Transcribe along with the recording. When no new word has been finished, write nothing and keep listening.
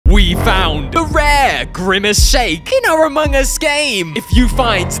We found the rare Grimace shake in our Among Us game. If you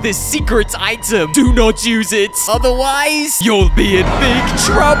find this secret item, do not use it. Otherwise, you'll be in big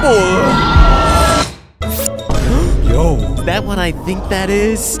trouble. Yo, is that what I think that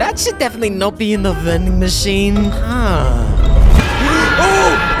is? That should definitely not be in the vending machine. Huh.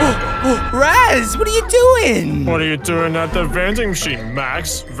 Oh, Raz, what are you doing? What are you doing at the vending machine,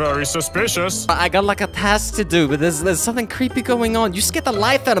 Max? Very suspicious. I got like a task to do, but there's something creepy going on. You scared the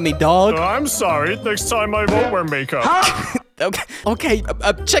life out of me, dog. I'm sorry. Next time I won't wear makeup. Okay,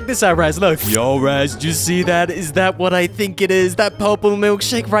 check this out, Raz. Look. Yo, Raz, do you see that? Is that what I think it is? That purple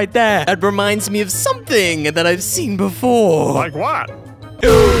milkshake right there. That reminds me of something that I've seen before. Like what?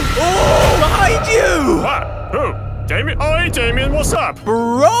 Oh, behind you! What? Who? Damien? Oh, hey, Damien, what's up?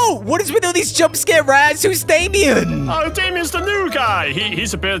 Bro, what is with all these jump scare, Raz? Who's Damien? Oh, Damien's the new guy.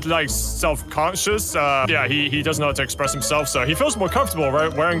 He's a bit, like, self-conscious. Yeah, he doesn't know how to express himself, so he feels more comfortable,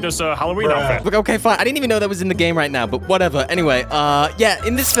 right, wearing this Halloween outfit. Look, okay, fine. I didn't even know that was in the game right now, but whatever. Anyway, yeah,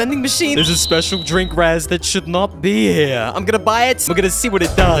 in this vending machine, there's a special drink, Raz, that should not be here. I'm gonna buy it. We're gonna see what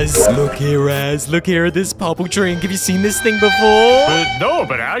it does. Look here, Raz. Look here at this purple drink. Have you seen this thing before? No,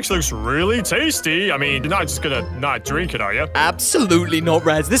 but it actually looks really tasty. I mean, you're not just gonna not drink it, are you? Absolutely not,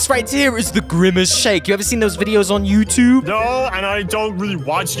 Raz. This right here is the Grimace shake. You ever seen those videos on YouTube? No, and I don't really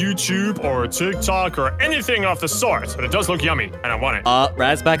watch YouTube or TikTok or anything of the sort, but it does look yummy, and I want it.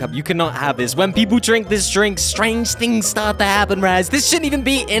 Raz, back up. You cannot have this. When people drink this drink, strange things start to happen, Raz. This shouldn't even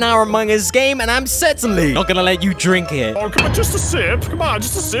be in our Among Us game, and I'm certainly not gonna let you drink it. Oh, come on, just a sip. Come on,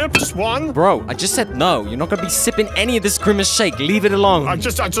 just a sip. Just one. Bro, I just said no. You're not gonna be sipping any of this Grimace shake. Leave it alone.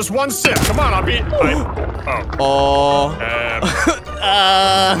 Just one sip. Come on, I'll be...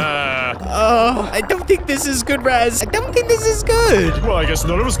 I don't think this is good, Raz. I don't think this is good. Well, I guess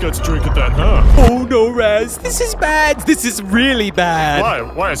none of us get to drink it then, huh? Oh, no, Raz. This is bad. This is really bad. Why?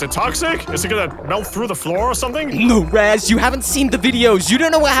 Why? Is it toxic? Is it gonna melt through the floor or something? No, Raz. You haven't seen the videos. You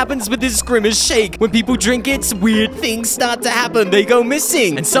don't know what happens with this Grimace shake. When people drink it, weird things start to happen. They go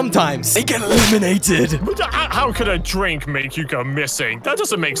missing. And sometimes they get eliminated. But how could a drink make you go missing? That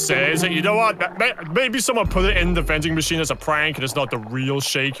doesn't make sense. You know what? Maybe someone put it in the vending machine as a prank and it's not the real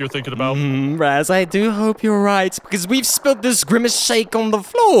shake you're thinking about. Raz, I do hope you're right, because we've spilled this Grimace shake on the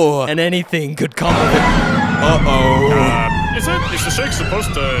floor, and anything could come of it. Is the shake supposed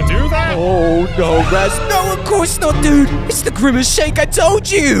to do that? Oh, no, Raz. No, of course not, dude. It's the Grimace shake, I told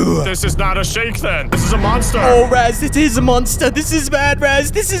you. This is not a shake, then. This is a monster. Oh, Raz, it is a monster. This is bad,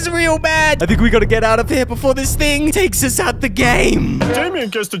 Raz. This is real bad. I think we gotta get out of here before this thing takes us out the game. Damien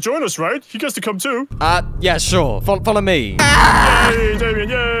gets to join us, right? He gets to come too. Yeah, sure. Follow me. Yay, Damien,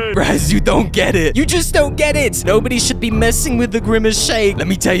 yay. Raz, you don't get it. You just don't get it. Nobody should be messing with the Grimace shake. Let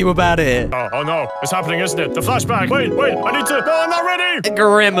me tell you about it. Oh no. It's happening, isn't it? The flashback. Wait. I need to... No, I'm not ready.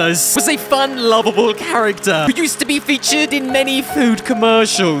 Grimace was a fun, lovable character who used to be featured in many food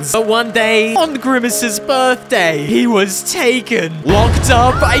commercials. But one day, on Grimace's birthday, he was taken, locked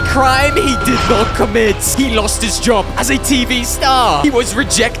up, a crime he did not commit. He lost his job as a TV star. He was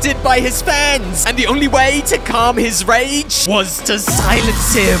rejected by his fans. And the only way to calm his rage was to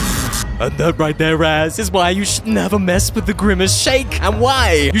silence him. And that right there, Raz, is why you should never mess with the Grimace shake, and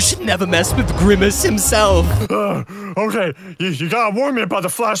why you should never mess with Grimace himself. Okay, you gotta warn me about the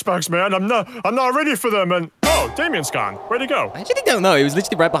flashbacks, man. I'm not ready for them. And oh, Damien's gone. Where'd he go? I actually don't know. He was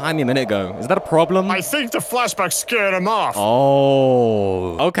literally right behind me a minute ago. Is that a problem? I think the flashback scared him off.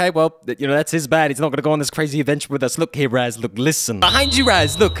 Oh. Okay, well, you know, that's his bad. He's not gonna go on this crazy adventure with us. Look here, Raz. Look, listen. Behind you,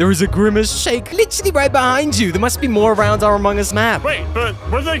 Raz. Look, there is a Grimace shake literally right behind you. There must be more around our Among Us map. Wait, but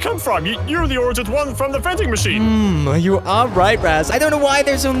where did they come from? You're the ordered one from the vending machine. You are right, Raz. I don't know why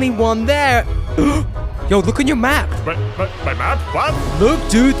there's only one there. Yo, look on your map. My map? What?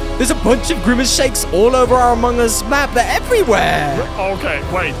 Look, dude. There's a bunch of Grimace shakes all over our Among Us map. They're everywhere. Okay,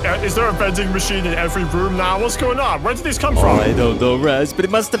 wait. Is there a vending machine in every room now? What's going on? Where did these come from? I don't know, Raz, but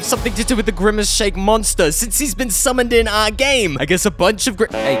it must have something to do with the Grimace shake monster since he's been summoned in our game. I guess a bunch of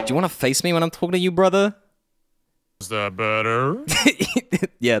Hey, do you want to face me when I'm talking to you, brother? Is that better?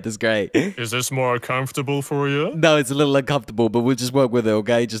 Yeah, that's great. Is this more comfortable for you? No, it's a little uncomfortable, but we'll just work with it,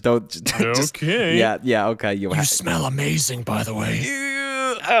 okay? Just don't... Okay. Yeah, okay. You smell amazing, by the way.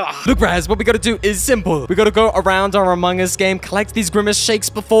 Look, Raz, what we gotta do is simple. We gotta go around our Among Us game, collect these Grimace shakes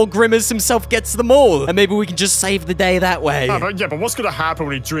before Grimace himself gets them all. And maybe we can just save the day that way. But what's gonna happen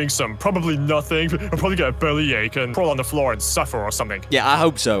when he drinks them? Probably nothing. He'll probably get a bellyache and crawl on the floor and suffer or something. Yeah, I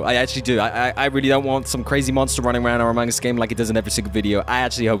hope so. I actually do. I really don't want some crazy monster running around our Among Us game like it does in every single video. I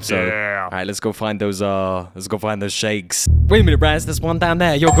actually hope so. Yeah. All right, let's go find those shakes. Wait a minute, Raz. There's one down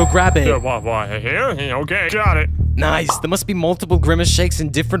there. Yo, go grab it. Yeah, what? Here? Okay, got it. Nice. There must be multiple Grimace shakes in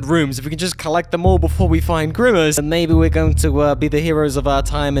different rooms. If we can just collect them all before we find Grimace, then maybe we're going to be the heroes of our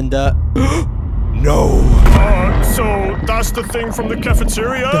time and, No. So that's the thing from the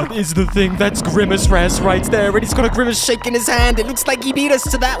cafeteria? That is the thing. That's Grimace Raz right there. And he's got a Grimace shake in his hand. It looks like he beat us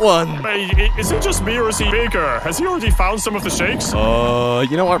to that one. Hey, is it just me or is he bigger? Has he already found some of the shakes?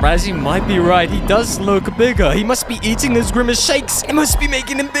 You know what, Raz? You might be right. He does look bigger. He must be eating those Grimace shakes. It must be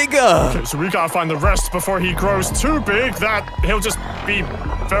making him bigger. Okay, so we gotta find the rest before he grows too big that he'll just be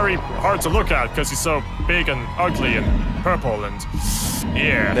very hard to look at because he's so big and ugly and purple and...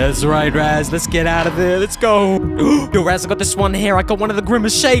 yeah. That's right, Raz. Let's get out of there. Let's go. Yo, Raz, I got this one here. I got one of the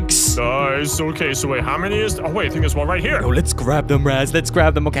Grimace shakes. Nice. Okay, so wait, how many is... oh, wait, I think there's one right here. Yo, let's grab them, Raz. Let's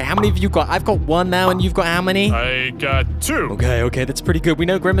grab them. Okay, how many have you got? I've got one now, and you've got how many? I got 2. Okay, that's pretty good. We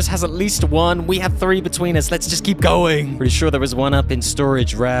know Grimace has at least 1. We have 3 between us. Let's just keep going. Pretty sure there was one up in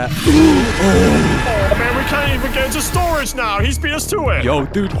storage, Raz. Oh, man, we can't even get into storage now. He's beat us to it. Yo,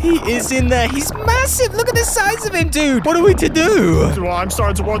 dude, he is in there. He's massive. Look at the size of him, dude. What are we to do? Well, I'm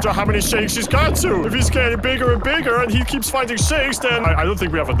starting to wonder how many shakes he's got to. If he's getting bigger and bigger and he keeps finding shakes, then I don't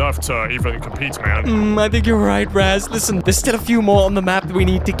think we have enough to even compete, man. I think you're right, Raz. Listen, there's still a few more on the map that we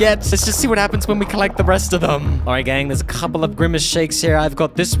need to get. Let's just see what happens when we collect the rest of them. All right, gang, there's a couple of Grimace shakes here. I've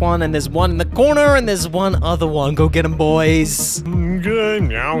got this one, and there's one in the corner, and there's one other one. Go get them, boys. Okay,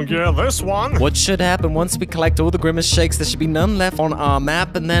 now get this one. What should happen once we collect all the Grimace shakes? There should be none left on our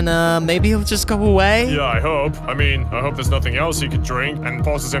map, and then maybe he'll just go away. Yeah, I hope. I mean, I hope there's nothing else he could drink and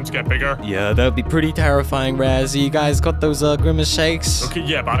causes him to get bigger. Yeah, that would be pretty terrifying, Raz. You guys got those Grimace shakes? Okay,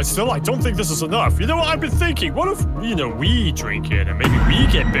 yeah, but still, I don't think this is enough. You know what I've been thinking? What if, we drink it and maybe we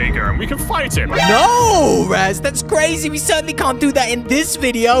get bigger and we can fight him? No, Raz, that's crazy. We certainly can't do that in this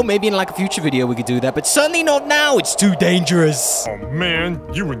video. Maybe in like a future video we could do that, but certainly not now. It's too dangerous. Oh, man,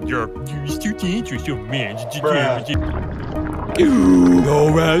 it's too dangerous, oh, man.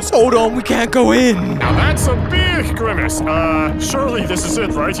 No, Raz, hold on, we can't go in. Now that's a big Grimace. Surely this is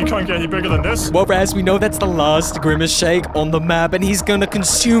it, right? He can't get any bigger than this. Well, Raz, we know that's the last Grimace shake on the map, and he's gonna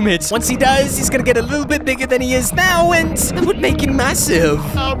consume it. Once he does, he's gonna get a little bit bigger than he is now, and that would make him massive.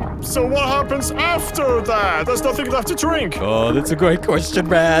 So what happens after that? There's nothing left to drink. Oh, that's a great question,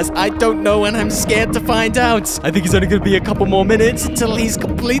 Raz. I don't know, and I'm scared to find out. I think it's only gonna be a couple more minutes until he's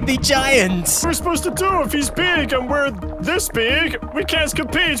completely giant. What are we supposed to do if he's big and we're this big? We can't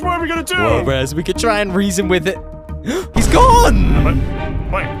compete. What are we gonna do? Well, Raz, we could try and reason with it. He's gone!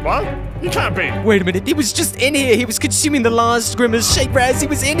 Wait, what? He can't be. Wait a minute, he was just in here. He was consuming the last Grimace shake, Raz. He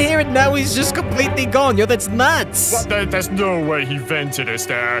was in here and now he's just completely gone. Yo, that's nuts. What? There's no way he vented us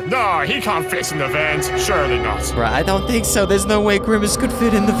there. No, he can't fit in the vent. Surely not. Right, I don't think so. There's no way Grimace could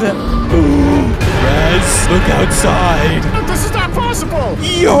fit in the vent. Ooh, Raz, look outside. This is not possible.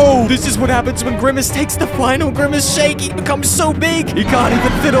 Yo, this is what happens when Grimace takes the final Grimace shake. He becomes so big, he can't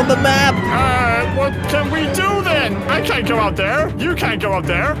even fit on the map. What can we do then? I can't go out there. You can't go out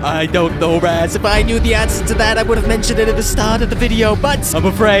there. I don't know, Raz. If I knew the answer to that, I would have mentioned it at the start of the video, but I'm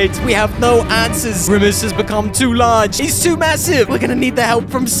afraid we have no answers. Grimace has become too large. He's too massive. We're gonna need the help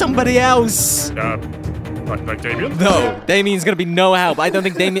from somebody else. Like Damien? No, Damien's gonna be no help. I don't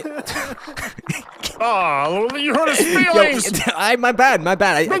think Damien... Oh, you hurt his feelings. Yo, my bad.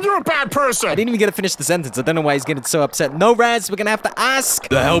 But you're a bad person. I didn't even get to finish the sentence. I don't know why he's getting so upset. No, Raz, we're gonna have to ask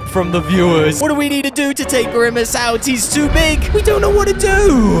the help from the viewers. What do we need to do to take Grimace out? He's too big. We don't know what to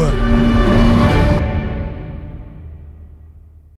do.